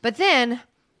 Right. But then,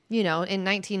 in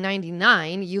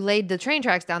 1999, you laid the train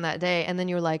tracks down that day, and then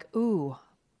you were like, ooh,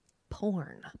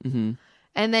 porn.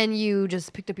 And then you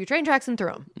just picked up your train tracks and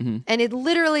threw them. And it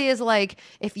literally is like,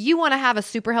 if you want to have a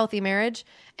super healthy marriage,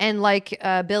 and like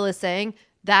Bill is saying,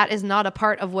 that is not a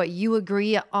part of what you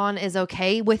agree on is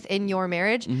okay within your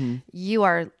marriage, you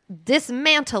are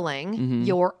dismantling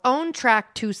your own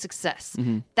track to success.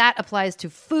 That applies to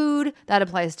food. That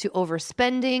applies to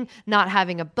overspending, not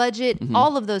having a budget,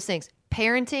 all of those things.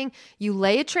 Parenting, you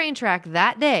lay a train track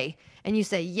that day and you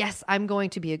say, yes, I'm going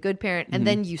to be a good parent. And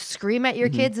then you scream at your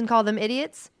kids and call them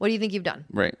idiots. What do you think you've done?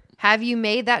 Right. Have you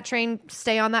made that train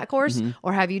stay on that course,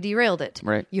 or have you derailed it?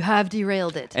 Right. You have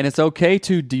derailed it. And it's okay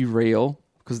to derail,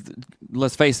 because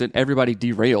let's face it, everybody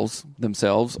derails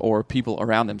themselves or people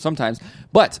around them sometimes.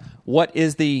 But what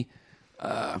is the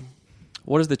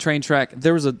train track?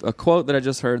 There was a quote that I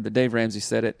just heard that Dave Ramsey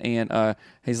said it, and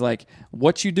he's like,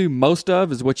 what you do most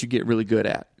of is what you get really good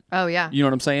at. Oh, yeah. You know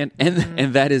what I'm saying?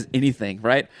 And that is anything,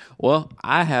 right? Well,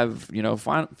 I have,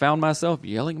 found myself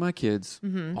yelling at my kids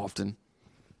often,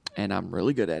 and I'm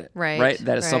really good at it. Right.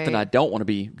 That is something I don't want to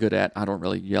be good at. I don't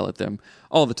really yell at them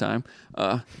all the time,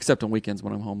 except on weekends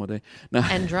when I'm home all day. No.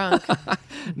 And drunk.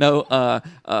 No,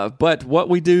 but what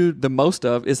we do the most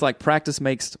of is like practice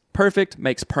makes perfect,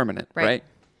 makes permanent, right?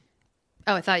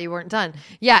 Oh, I thought you weren't done.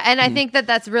 Yeah, and I think that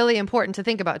that's really important to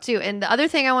think about, too. And the other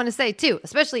thing I want to say, too,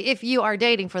 especially if you are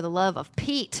dating for the love of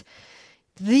Pete,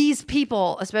 these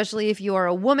people, especially if you are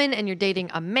a woman and you're dating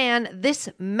a man, this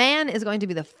man is going to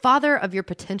be the father of your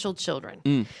potential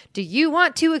children. Do you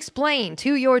want to explain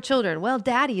to your children, well,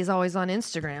 daddy is always on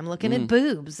Instagram looking at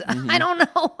boobs? I don't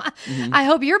know. I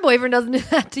hope your boyfriend doesn't do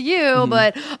that to you,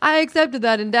 but I accepted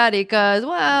that in daddy because,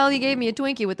 well, he gave me a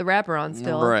Twinkie with the wrapper on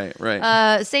still.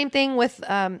 Right. Same thing with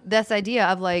this idea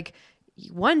of like,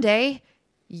 one day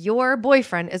your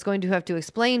boyfriend is going to have to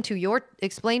explain to your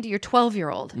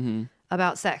 12-year-old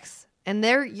about sex. And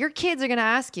your kids are going to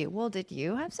ask you, well, did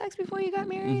you have sex before you got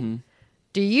married?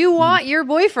 Do you want your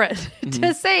boyfriend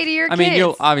to say to your kids? I mean,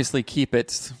 you'll obviously keep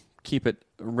it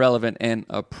relevant and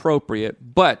appropriate,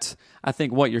 but I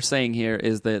think what you're saying here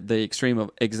is that the extreme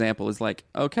of example is like,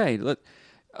 okay,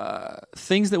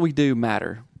 things that we do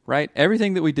matter, right?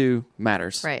 Everything that we do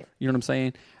matters. Right. You know what I'm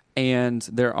saying? And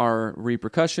there are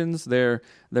repercussions. There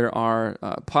are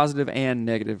positive and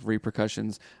negative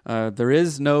repercussions. There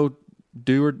is no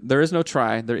there is no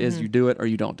try. There is you do it or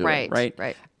you don't do it.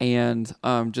 Right. And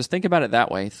just think about it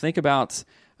that way. Think about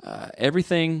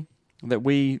everything that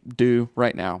we do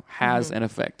right now has an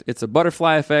effect. It's a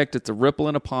butterfly effect. It's a ripple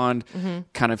in a pond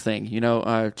kind of thing.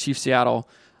 Chief Seattle,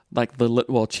 like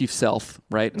Chief Self,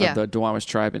 right, of the Duwamish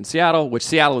tribe in Seattle, which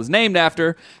Seattle is named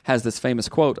after, has this famous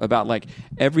quote about like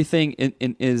everything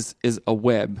is a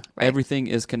web. Right. Everything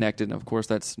is connected. And of course,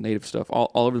 that's native stuff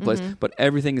all over the place, but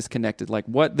everything is connected. Like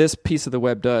what this piece of the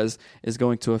web does is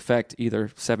going to affect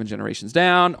either 7 generations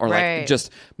down or like just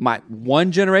my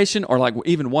one generation or like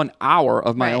even 1 hour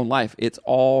of my own life. It's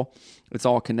all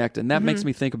connected. And that makes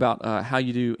me think about how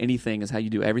you do anything is how you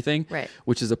do everything,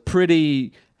 which is a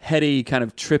pretty heady, kind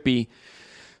of trippy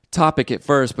topic at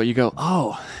first, but you go,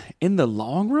 oh, in the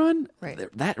long run,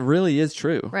 that really is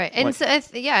true. Right. And so, I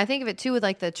think of it too with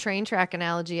like the train track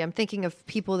analogy. I'm thinking of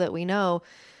people that we know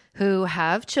who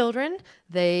have children,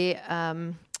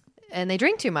 and they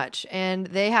drink too much, and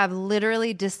they have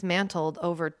literally dismantled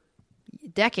over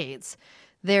decades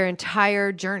their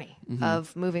entire journey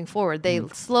of moving forward. They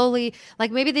slowly,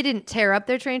 like maybe they didn't tear up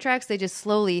their train tracks, they just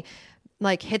slowly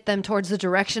like hit them towards the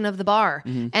direction of the bar.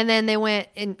 And then they went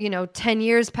in, 10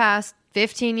 years passed,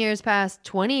 15 years passed,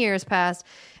 20 years passed,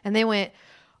 and they went,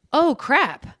 oh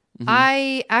crap.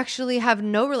 I actually have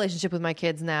no relationship with my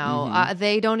kids now.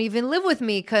 They don't even live with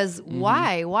me because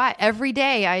why? Every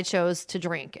day I chose to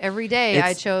drink. Every day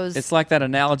I chose. It's like that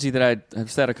analogy that I have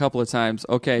said a couple of times.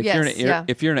 Okay,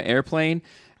 if you're in an airplane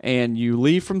and you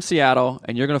leave from Seattle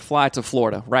and you're going to fly to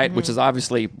Florida, right? Which is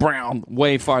obviously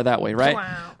way far that way, right?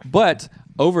 Wow. But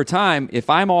over time, if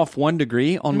I'm off 1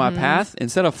 degree on my path,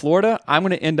 instead of Florida, I'm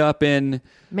going to end up in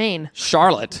Maine,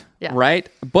 Charlotte, Yeah. right?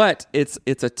 But it's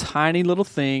a tiny little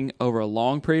thing over a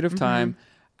long period of time,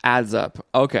 adds up.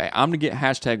 Okay, I'm going to get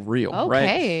hashtag real,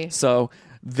 Okay. right? So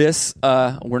this,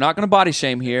 we're not going to body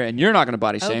shame here, and you're not going to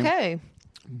body shame. Okay.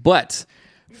 But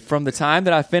from the time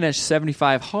that I finished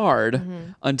 75 hard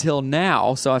until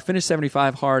now, so I finished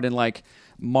 75 hard in like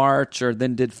March, or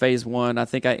then did phase 1. I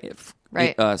think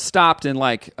I stopped in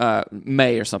like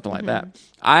May or something like that.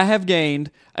 I have gained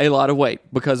a lot of weight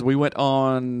because we went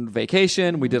on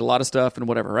vacation, we did a lot of stuff and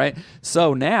whatever, right?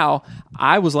 So now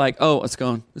I was like, oh, it's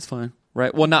gone, it's fine,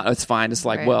 right? Well, not it's fine. It's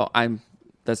like, Right. well,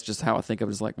 that's just how I think of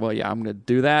it. It's like, well, yeah, I'm going to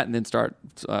do that and then start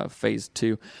phase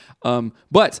 2.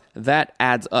 But that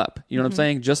adds up. You know what I'm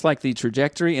saying? Just like the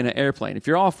trajectory in an airplane. If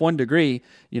you're off 1 degree,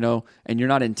 and you're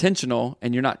not intentional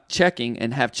and you're not checking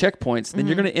and have checkpoints, then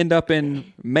you're going to end up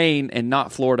in Maine and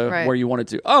not Florida Right. where you wanted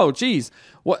to. Oh, geez.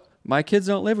 What? My kids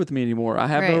don't live with me anymore. I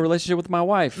have no Right. relationship with my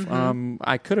wife.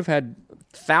 I could have had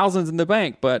thousands in the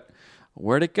bank, but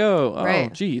where'd it go? Oh,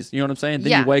 Right. geez. You know what I'm saying? Then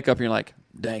Yeah. you wake up and you're like,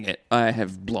 dang it, I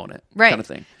have blown it. Right. Kind of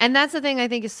thing. And that's the thing I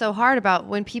think is so hard about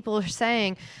when people are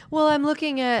saying, well, I'm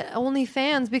looking at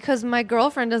OnlyFans because my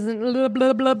girlfriend doesn't blah,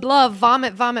 blah, blah, blah,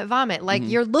 vomit. Like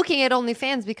you're looking at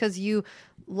OnlyFans because you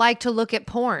like to look at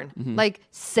porn. Like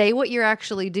say what you're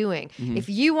actually doing. If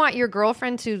you want your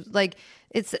girlfriend to like,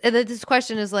 this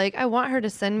question is like, I want her to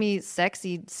send me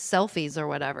sexy selfies or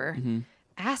whatever.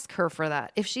 Ask her for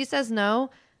that. If she says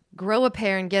no, grow a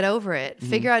pair and get over it.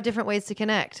 Figure out different ways to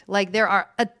connect. Like there are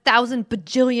 1,000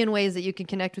 bajillion ways that you can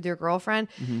connect with your girlfriend.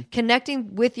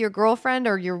 Connecting with your girlfriend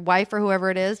or your wife or whoever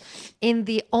it is in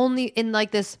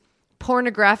like this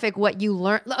pornographic what you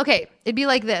learn. Okay, it'd be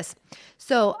like this.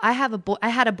 So I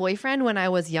had a boyfriend when I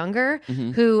was younger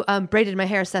who braided my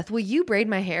hair. Seth, will you braid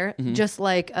my hair just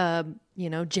like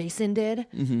Jason did?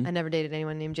 I never dated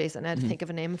anyone named Jason. I had to think of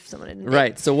a name if someone didn't.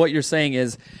 Right. So what you're saying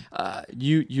is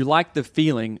you like the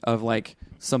feeling of like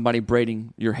somebody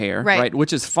braiding your hair, right?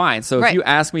 Which is fine. So if you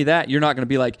ask me that, you're not going to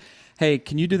be like, hey,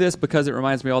 can you do this because it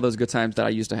reminds me of all those good times that I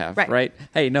used to have, right?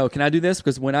 Hey, no, can I do this?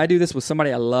 Because when I do this with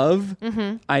somebody I love,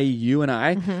 i.e. you and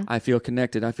I feel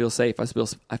connected. I feel safe.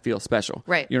 I feel special.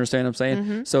 Right. You understand what I'm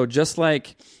saying? So just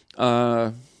like...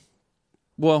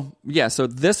 well, yeah, so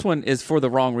this one is for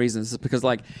the wrong reasons. It's because,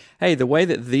 like, hey, the way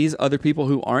that these other people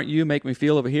who aren't you make me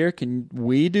feel over here, can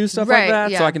we do stuff like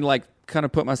that? Yeah. So I can, like, kind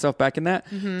of put myself back in that.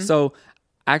 So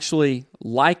actually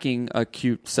liking a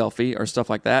cute selfie or stuff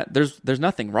like that, there's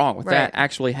nothing wrong with that.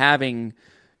 Actually having...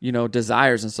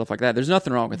 desires and stuff like that. There's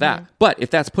nothing wrong with that. But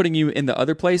if that's putting you in the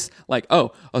other place, like,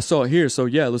 oh, I saw it here, so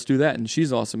yeah, let's do that. And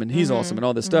she's awesome, and he's awesome, and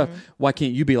all this stuff. Why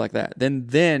can't you be like that?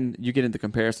 Then you get into the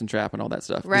comparison trap and all that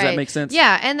stuff. Does that make sense?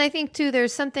 Yeah, and I think too,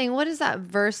 there's something. What is that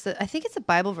verse? I think it's a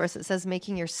Bible verse that says,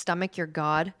 "Making your stomach your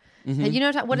god." And you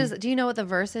know what is? Do you know what the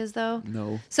verse is though?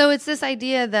 No. So it's this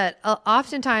idea that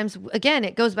oftentimes, again,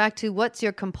 it goes back to what's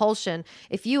your compulsion.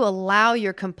 If you allow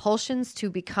your compulsions to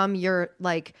become your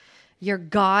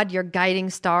God, your guiding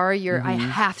star, I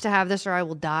have to have this or I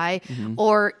will die.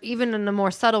 Or even in a more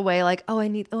subtle way, like,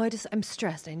 I'm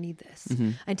stressed. I need this.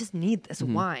 I just need this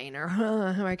wine, or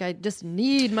like I just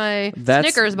need my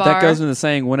Snickers bar. That goes into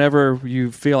saying whenever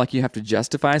you feel like you have to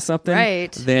justify something,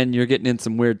 Right. then you're getting in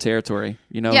some weird territory.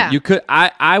 Yeah. You could,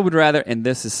 I would rather, and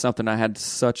this is something I had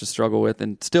such a struggle with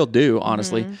and still do,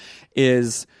 honestly,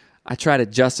 is I try to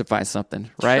justify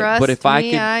something, right? Trust but if I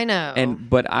me, could, I know.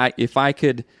 If I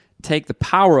could take the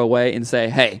power away and say,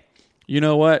 hey, you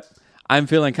know what? I'm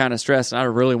feeling kind of stressed and I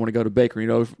really want to go to Bakery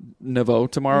Nouveau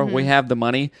tomorrow. We have the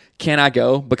money. Can I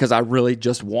go? Because I really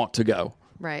just want to go.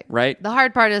 Right. Right? The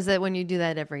hard part is that when you do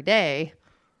that every day.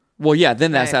 Well, yeah,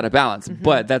 then that's Right. out of balance.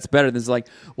 But that's better than like,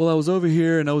 well, I was over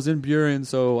here and I was in Buren,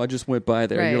 so I just went by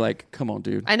there. Right. You're like, come on,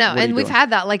 dude. I know. What are And you we've doing?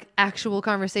 had that like actual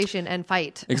conversation and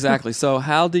fight. Exactly. So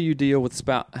how do you deal with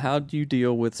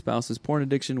spouse's porn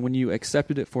addiction when you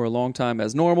accepted it for a long time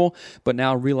as normal, but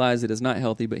now realize it is not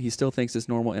healthy, but he still thinks it's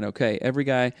normal and okay? Every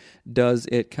guy does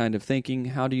it kind of thinking.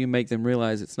 How do you make them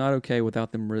realize it's not okay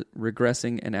without them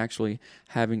regressing and actually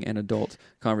having an adult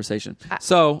conversation?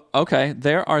 So, okay,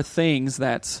 there are things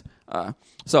that...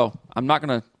 so I'm not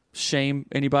going to shame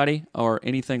anybody or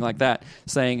anything like that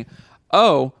saying,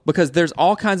 oh, because there's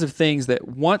all kinds of things that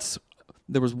once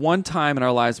there was one time in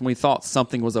our lives when we thought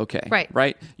something was okay.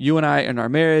 Right. You and I in our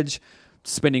marriage,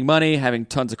 spending money, having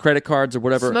tons of credit cards or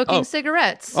whatever. Smoking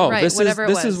cigarettes. Oh, right. this Whatever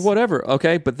is whatever.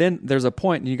 Okay. But then there's a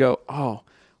point and you go, oh,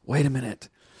 wait a minute.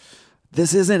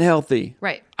 This isn't healthy.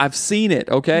 Right. I've seen it.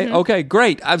 Okay. Okay.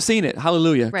 Great. I've seen it.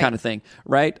 Hallelujah. Right. Kind of thing.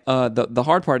 Right. The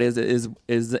hard part is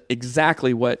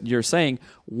exactly what you're saying.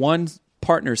 One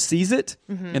partner sees it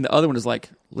and the other one is like,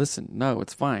 listen, no,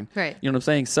 it's fine. Right. You know what I'm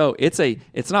saying? So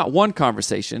it's not one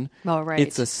conversation. Oh, right.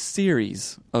 It's a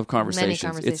series of conversations. It's a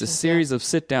conversations, series of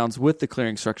sit downs with the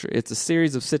clearing structure. It's a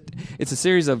series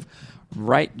of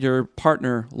write your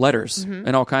partner letters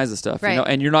and all kinds of stuff. Right. You know,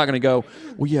 and you're not going to go,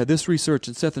 well, yeah, this research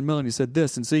and Seth and Melanie said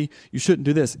this, and see, you shouldn't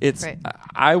do this. It's Right.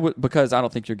 I would, because I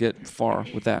don't think you'll get far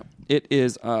with that. It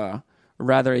is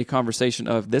rather a conversation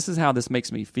of, this is how this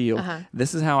makes me feel.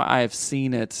 This is how I have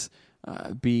seen it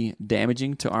be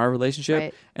damaging to our relationship,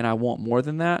 Right. and I want more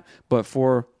than that. But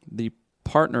for the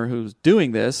partner who's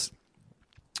doing this,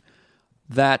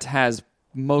 that has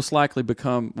most likely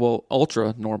become,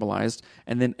 ultra normalized,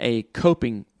 and then a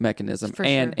coping mechanism For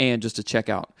and sure. just a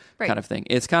checkout Right. kind of thing.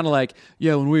 It's kind of like,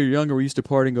 when we were younger, we used to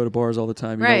party and go to bars all the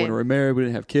time. You know, Right. when we were married, we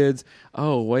didn't have kids.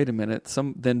 Oh, wait a minute.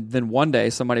 Then one day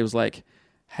somebody was like,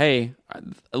 hey,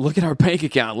 look at our bank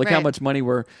account. Look how Right. much money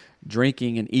we're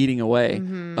drinking and eating away.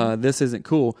 This isn't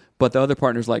cool. But the other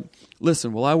partner's like,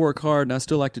 listen, I work hard and I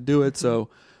still like to do it. So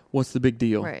what's the big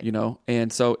deal? Right. You know?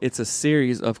 And so it's a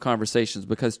series of conversations,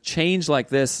 because change like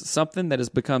this, something that has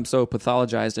become so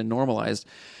pathologized and normalized,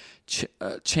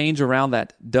 change around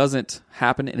that doesn't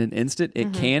happen in an instant.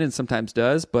 It can and sometimes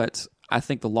does. But I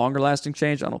think the longer lasting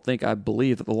change, I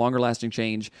believe that the longer lasting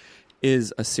change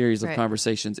is a series of Right.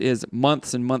 conversations, is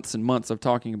months and months and months of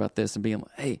talking about this and being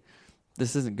like, hey,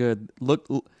 this isn't good. Look,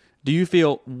 do you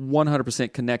feel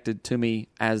 100% connected to me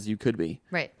as you could be?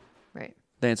 Right. Right.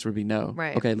 The answer would be no.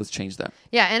 Right. Okay, let's change that.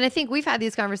 Yeah, and I think we've had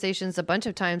these conversations a bunch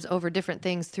of times over different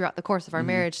things throughout the course of Mm-hmm. our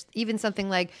marriage. Even something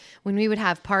like when we would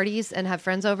have parties and have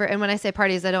friends over. And when I say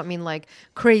parties, I don't mean like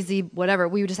crazy whatever.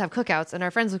 We would just have cookouts and our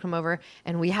friends would come over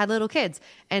and we had little kids.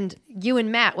 And you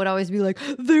and Matt would always be like,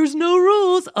 there's no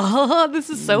rules. Oh, this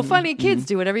is so funny. Kids,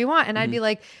 do whatever you want. And I'd be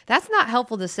like, that's not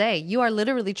helpful to say. You are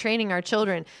literally training our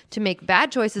children to make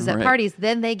bad choices at Right. parties.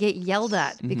 Then they get yelled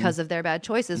at because of their bad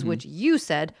choices, which you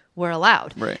said were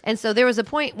allowed. Right. And so there was a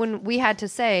point when we had to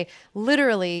say,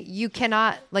 literally, you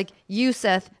cannot, like you,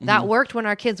 Seth, that worked when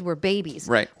our kids were babies.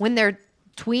 Right. When they're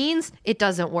tweens, it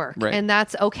doesn't work. Right. And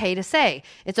that's okay to say.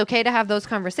 It's okay to have those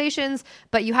conversations,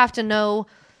 but you have to know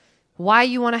why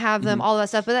you want to have them, all that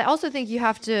stuff. But I also think you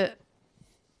have to,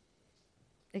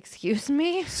 excuse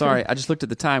me? Sorry, I just looked at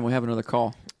the time. We have another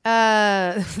call.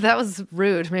 That was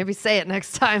rude. Maybe say it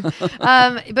next time.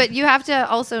 But you have to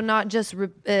also not just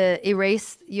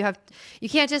erase. You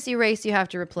can't just erase. You have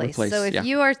to replace. So if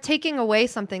you are taking away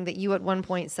something that you at one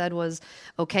point said was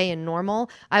okay and normal,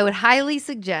 I would highly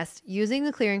suggest using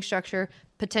the clearing structure,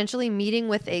 potentially meeting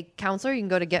with a counselor. You can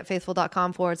go to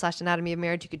getfaithful.com/anatomy of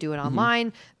marriage. You could do it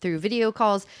online through video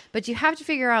calls, but you have to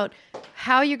figure out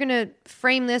how you're going to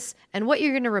frame this and what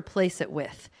you're going to replace it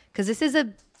with. Because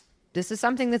this is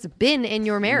something that's been in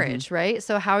your marriage, right?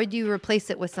 So how do you replace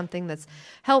it with something that's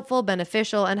helpful,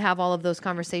 beneficial, and have all of those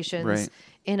conversations Right.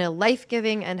 in a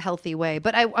life-giving and healthy way?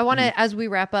 But I want to, as we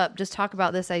wrap up, just talk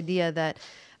about this idea that,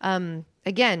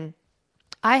 again,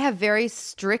 I have very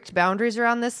strict boundaries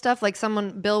around this stuff. Like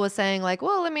Bill was saying, like,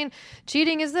 well, I mean,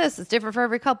 cheating is this. It's different for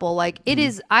every couple. Like it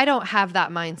is, I don't have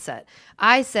that mindset.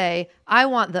 I say, I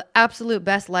want the absolute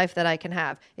best life that I can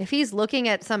have. If he's looking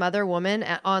at some other woman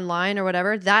online or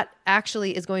whatever, that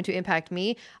actually is going to impact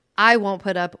me. I won't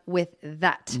put up with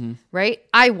that, right?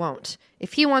 I won't.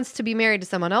 If he wants to be married to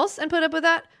someone else and put up with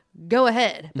that, go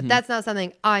ahead. But that's not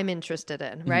something I'm interested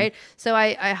in, right? So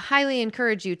I highly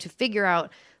encourage you to figure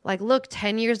out, like, look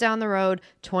 10 years down the road,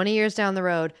 20 years down the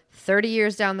road, 30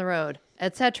 years down the road,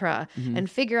 etc., and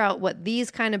figure out what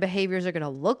these kind of behaviors are going to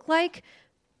look like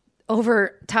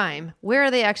over time. Where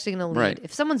are they actually going to lead? Right.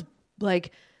 If someone's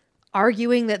like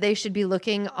arguing that they should be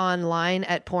looking online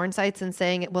at porn sites and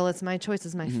saying, well, it's my choice,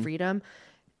 it's my freedom,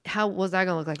 how was that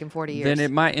going to look like in 40 years? Then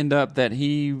it might end up that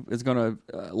he is going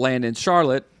to land in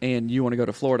Charlotte and you want to go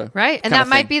to Florida. right? And kind that of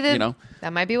might thing, be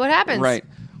that might be what happens. Right.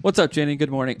 What's up, Jenny?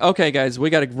 Good morning. Okay, guys, we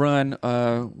got to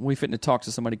run. We fitting to talk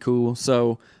to somebody cool.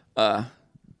 So,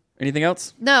 anything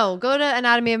else? No, go to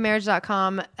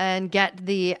anatomyofmarriage.com and get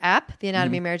the app, the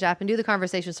Anatomy of Marriage app, and do the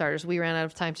conversation starters. We ran out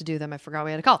of time to do them. I forgot we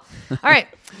had a call. All right.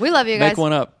 We love you guys. Make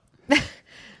one up.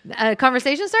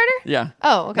 Conversation starter? Yeah.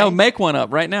 Oh, okay. No, make one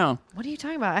up right now. What are you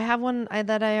talking about? I have one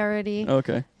that I already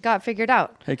Okay. got figured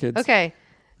out. Hey, kids. Okay.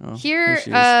 Oh,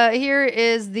 Here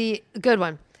is the good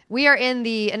one. We are in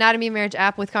the Anatomy of Marriage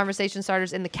app with conversation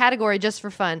starters in the category just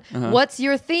for fun. What's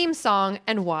your theme song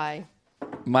and why?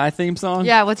 My theme song?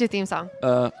 Yeah, what's your theme song?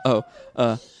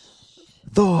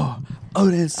 Thor,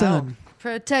 Odin's son.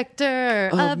 Protector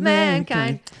of Of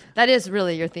mankind. That is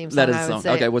really your theme song. That is I the would song.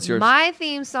 say. Okay, what's yours? My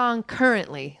theme song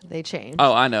currently, they changed.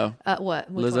 Oh, I know. What?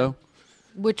 Which Lizzo. one?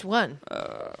 Which one?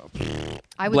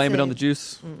 I would Blame say it on the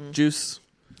juice. Juice.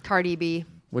 Cardi B.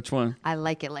 Which one? I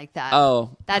like it like that.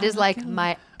 Oh. That is like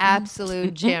my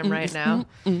absolute jam right now.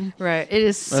 Right. It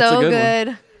is That's a so good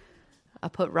good. I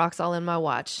put rocks all in my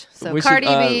watch. So We Cardi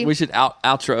should, B. we should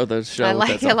outro the show. I with like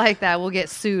that it song. like that. We'll get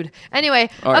sued. Anyway,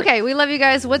 All right. okay, we love you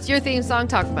guys. What's your theme song?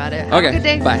 Talk about it. Have Okay, a good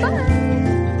day. bye.